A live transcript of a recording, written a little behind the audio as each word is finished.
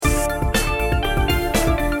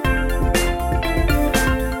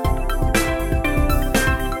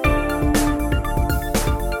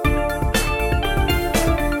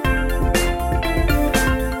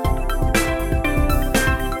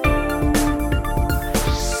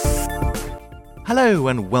Hello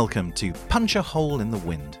and welcome to Punch a Hole in the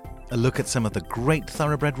Wind, a look at some of the great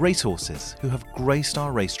thoroughbred racehorses who have graced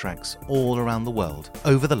our racetracks all around the world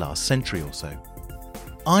over the last century or so.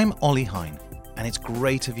 I'm Ollie Hine, and it's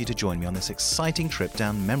great of you to join me on this exciting trip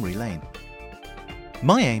down memory lane.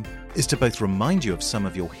 My aim is to both remind you of some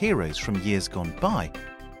of your heroes from years gone by,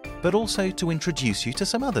 but also to introduce you to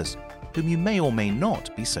some others whom you may or may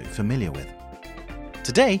not be so familiar with.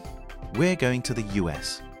 Today, we're going to the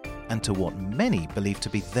US, and to what many believe to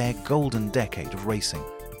be their golden decade of racing,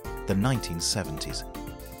 the 1970s.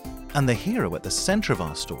 And the hero at the centre of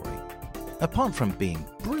our story, apart from being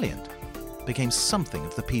brilliant, became something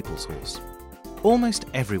of the people's horse. Almost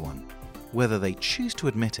everyone, whether they choose to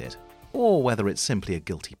admit it or whether it's simply a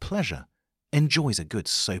guilty pleasure, enjoys a good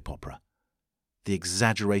soap opera. The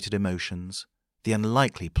exaggerated emotions, the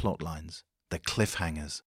unlikely plot lines, the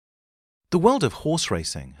cliffhangers. The world of horse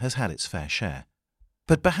racing has had its fair share,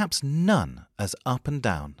 but perhaps none as up and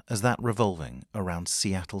down as that revolving around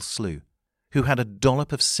Seattle Slew, who had a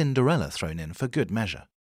dollop of Cinderella thrown in for good measure.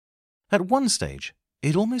 At one stage,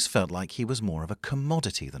 it almost felt like he was more of a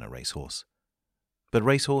commodity than a racehorse. But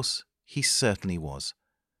racehorse he certainly was.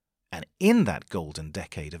 And in that golden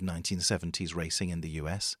decade of 1970s racing in the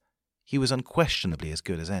US, he was unquestionably as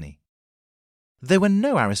good as any. There were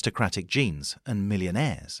no aristocratic genes and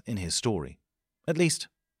millionaires in his story, at least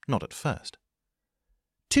not at first.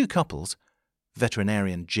 Two couples,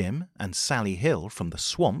 veterinarian Jim and Sally Hill from the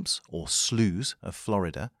swamps or sloughs of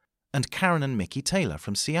Florida, and Karen and Mickey Taylor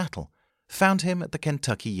from Seattle, found him at the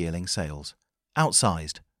Kentucky yearling sales,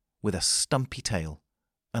 outsized, with a stumpy tail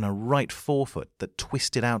and a right forefoot that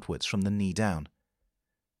twisted outwards from the knee down.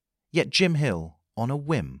 Yet Jim Hill, on a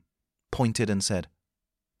whim, pointed and said,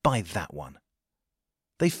 "Buy that one."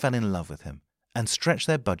 They fell in love with him and stretched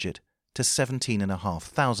their budget to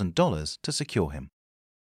 $17,500 to secure him.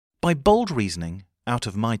 By bold reasoning, out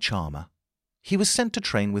of my charmer, he was sent to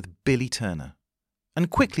train with Billy Turner,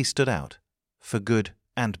 and quickly stood out, for good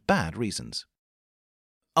and bad reasons.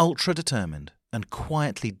 Ultra-determined and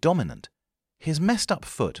quietly dominant, his messed-up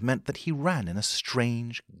foot meant that he ran in a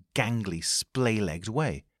strange, gangly, splay-legged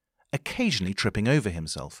way, occasionally tripping over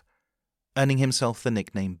himself, earning himself the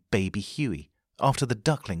nickname Baby Huey, after the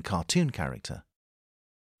Duckling cartoon character.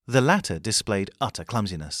 The latter displayed utter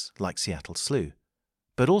clumsiness, like Seattle Slew,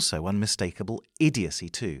 but also unmistakable idiocy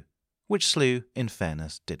too, which Slew, in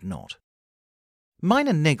fairness, did not.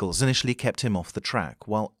 Minor niggles initially kept him off the track,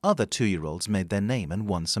 while other two-year-olds made their name and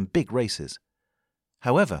won some big races.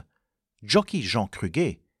 However, jockey Jean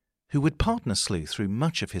Cruguet, who would partner Slew through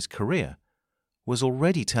much of his career, was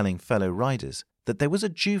already telling fellow riders that there was a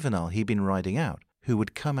juvenile he'd been riding out who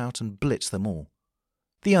would come out and blitz them all.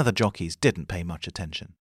 The other jockeys didn't pay much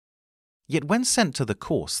attention. Yet when sent to the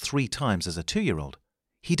course 3 times as a 2-year-old,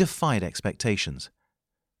 he defied expectations,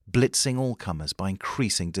 blitzing all comers by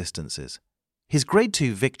increasing distances. His Grade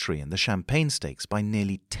 2 victory in the Champagne Stakes by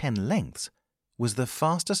nearly 10 lengths was the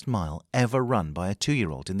fastest mile ever run by a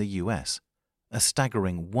 2-year-old in the US, a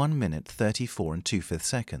staggering 1 minute 34 2/5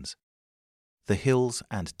 seconds. The Hills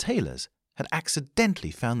and Taylors had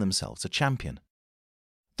accidentally found themselves a champion.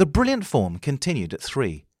 The brilliant form continued at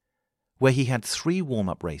 3, where he had 3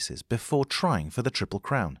 warm-up races before trying for the Triple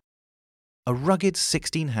Crown. A rugged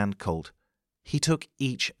 16-hand colt, he took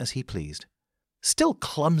each as he pleased. Still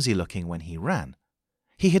clumsy-looking when he ran,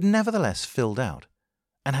 he had nevertheless filled out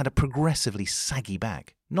and had a progressively saggy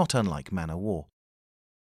back, not unlike Man o' War.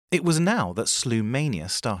 It was now that Slew Mania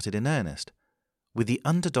started in earnest, with the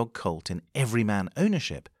underdog colt in everyman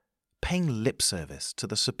ownership paying lip service to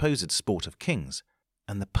the supposed sport of kings,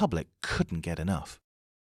 and the public couldn't get enough.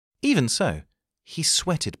 Even so, he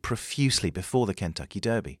sweated profusely before the Kentucky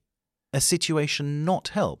Derby, a situation not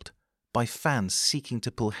helped by fans seeking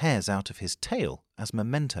to pull hairs out of his tail as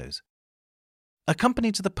mementos.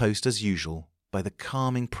 Accompanied to the post as usual by the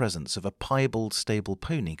calming presence of a piebald stable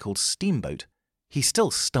pony called Steamboat, he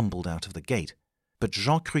still stumbled out of the gate, but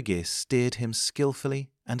Jean Cruguet steered him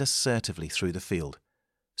skillfully and assertively through the field,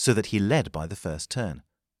 so that he led by the first turn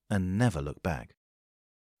and never looked back.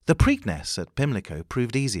 The Preakness at Pimlico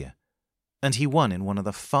proved easier, and he won in one of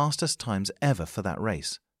the fastest times ever for that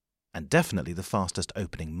race, and definitely the fastest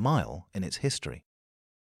opening mile in its history.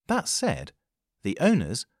 That said, the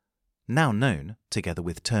owners, now known, together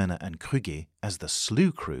with Turner and Cruguet, as the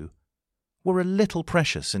Slew Crew, were a little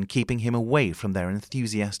precious in keeping him away from their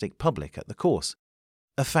enthusiastic public at the course,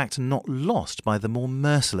 a fact not lost by the more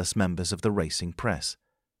merciless members of the racing press,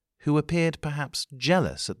 who appeared perhaps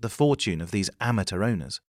jealous at the fortune of these amateur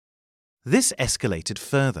owners. This escalated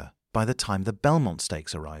further by the time the Belmont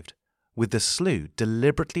Stakes arrived, with the Slew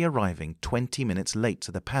deliberately arriving 20 minutes late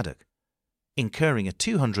to the paddock, incurring a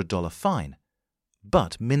 $200 fine,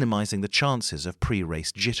 but minimizing the chances of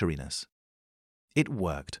pre-race jitteriness. It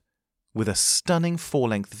worked, with a stunning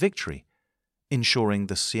 4-length victory, ensuring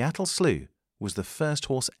the Seattle Slew was the first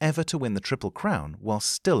horse ever to win the Triple Crown while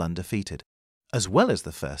still undefeated, as well as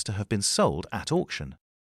the first to have been sold at auction.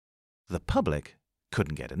 The public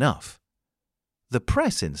couldn't get enough. The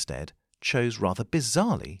press, instead, chose rather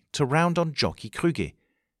bizarrely to round on jockey Krüger,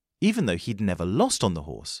 even though he'd never lost on the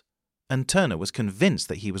horse, and Turner was convinced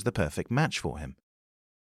that he was the perfect match for him.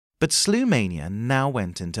 But Slew Mania now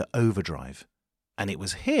went into overdrive, and it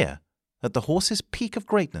was here, at the horse's peak of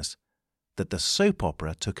greatness, that the soap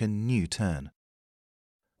opera took a new turn.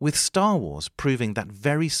 With Star Wars proving that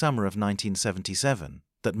very summer of 1977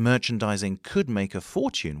 that merchandising could make a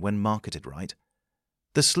fortune when marketed right,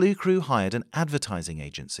 the Slew crew hired an advertising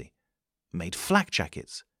agency, made flak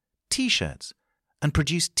jackets, T-shirts, and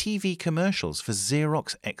produced TV commercials for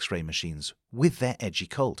Xerox X-ray machines with their edgy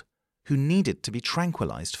colt, who needed to be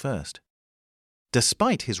tranquilized first.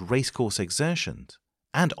 Despite his racecourse exertions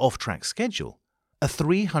and off-track schedule, a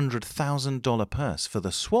 $300,000 purse for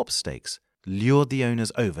the Swap Stakes lured the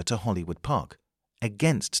owners over to Hollywood Park,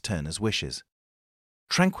 against Turner's wishes.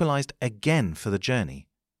 Tranquilized again for the journey,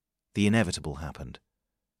 the inevitable happened.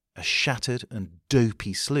 A shattered and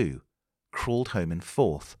dopey Slew crawled home in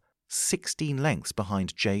fourth, 16 lengths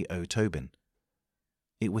behind J.O. Tobin.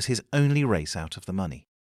 It was his only race out of the money.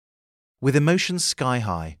 With emotions sky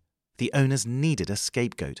high, the owners needed a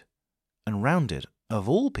scapegoat, and rounded, of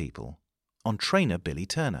all people, on trainer Billy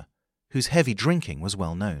Turner, whose heavy drinking was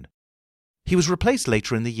well known. He was replaced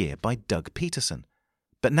later in the year by Doug Peterson,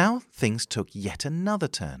 but now things took yet another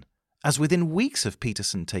turn, as within weeks of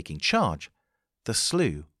Peterson taking charge, the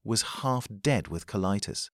Slew was half dead with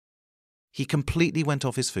colitis. He completely went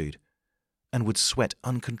off his food and would sweat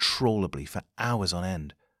uncontrollably for hours on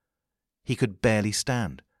end. He could barely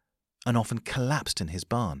stand and often collapsed in his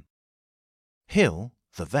barn. Hill,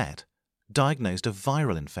 the vet, diagnosed a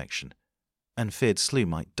viral infection and feared Slew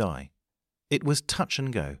might die. It was touch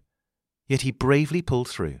and go, yet he bravely pulled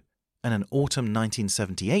through, and an autumn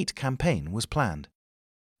 1978 campaign was planned.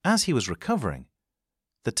 As he was recovering,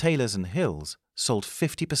 the Taylors and Hills sold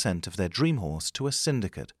 50% of their dream horse to a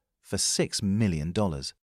syndicate for $6 million.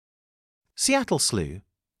 Seattle Slew,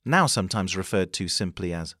 now sometimes referred to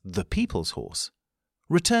simply as the People's Horse,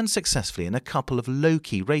 returned successfully in a couple of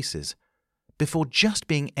low-key races before just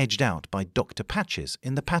being edged out by Dr. Patches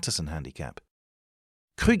in the Patterson handicap.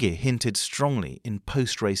 Krüger hinted strongly in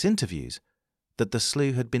post-race interviews that the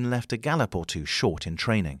Slew had been left a gallop or two short in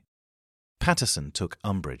training. Patterson took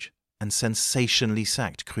umbrage and sensationally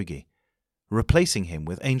sacked Krüger, replacing him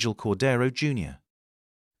with Angel Cordero Jr.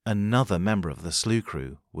 Another member of the Slew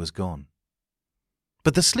crew was gone.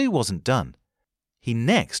 But the Slew wasn't done. He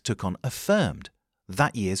next took on Affirmed,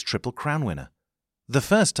 that year's Triple Crown winner, the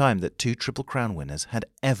first time that two Triple Crown winners had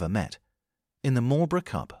ever met, in the Marlborough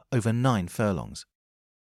Cup over 9 furlongs.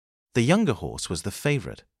 The younger horse was the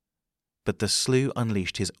favourite, but the Slew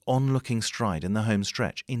unleashed his onlooking stride in the home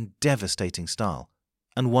stretch in devastating style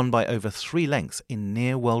and won by over 3 lengths in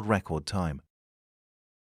near world record time.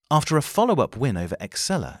 After a follow-up win over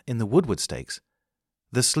Excella in the Woodward Stakes,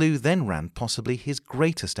 the Slew then ran possibly his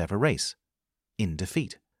greatest ever race, in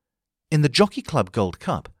defeat. In the Jockey Club Gold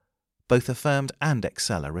Cup, both Affirmed and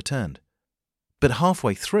Excella returned. But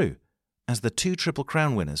halfway through, as the 2 Triple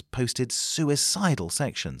Crown winners posted suicidal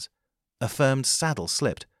sections, Affirmed's saddle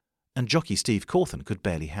slipped, and jockey Steve Cawthon could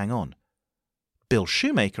barely hang on. Bill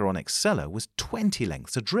Shoemaker on Excella was 20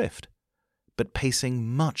 lengths adrift, but pacing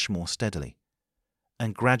much more steadily,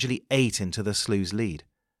 and gradually ate into the Slew's lead,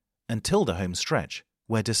 until the home stretch,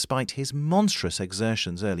 where despite his monstrous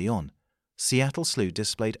exertions early on, Seattle Slew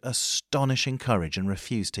displayed astonishing courage and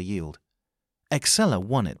refused to yield. Excella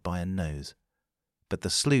won it by a nose, but the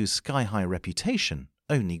Slew's sky-high reputation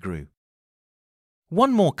only grew.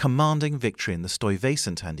 One more commanding victory in the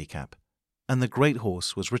Stuyvesant handicap, and the great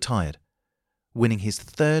horse was retired, winning his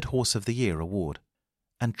 3rd Horse of the Year award.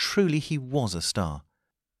 And truly he was a star.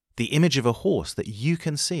 The image of a horse that you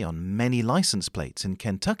can see on many license plates in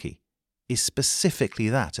Kentucky is specifically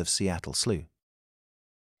that of Seattle Slew.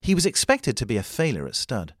 He was expected to be a failure at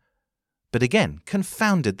stud, but again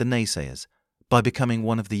confounded the naysayers by becoming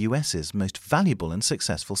one of the US's most valuable and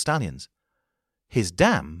successful stallions. His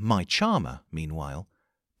dam, My Charmer, meanwhile,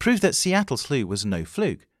 proved that Seattle Slew was no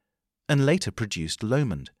fluke, and later produced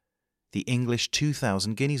Lomond, the English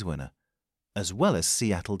 2,000 guineas winner, as well as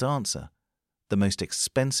Seattle Dancer, the most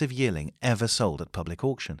expensive yearling ever sold at public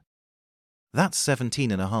auction. That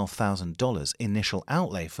 $17,500 initial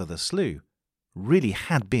outlay for the Slew really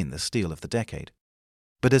had been the steal of the decade.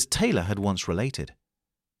 But as Taylor had once related,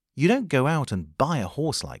 you don't go out and buy a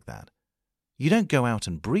horse like that. You don't go out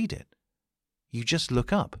and breed it. You just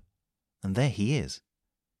look up, and there he is.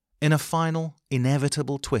 In a final,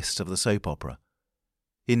 inevitable twist of the soap opera,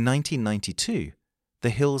 in 1992, the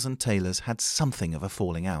Hills and Taylors had something of a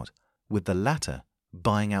falling out, with the latter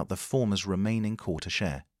buying out the former's remaining quarter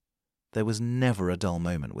share. There was never a dull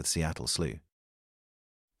moment with Seattle Slew.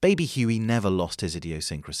 Baby Huey never lost his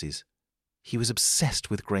idiosyncrasies. He was obsessed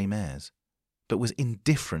with grey mares, but was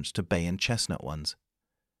indifferent to bay and chestnut ones.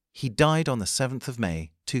 He died on the 7th of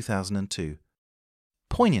May, 2002,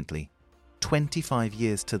 poignantly 25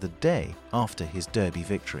 years to the day after his Derby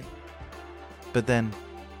victory. But then,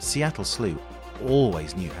 Seattle Slew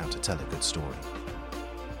always knew how to tell a good story.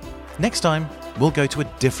 Next time, we'll go to a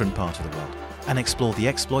different part of the world and explore the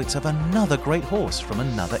exploits of another great horse from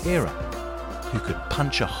another era, who could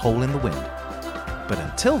punch a hole in the wind. But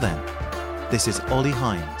until then, this is Ollie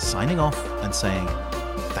Hine signing off and saying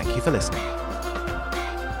thank you for listening.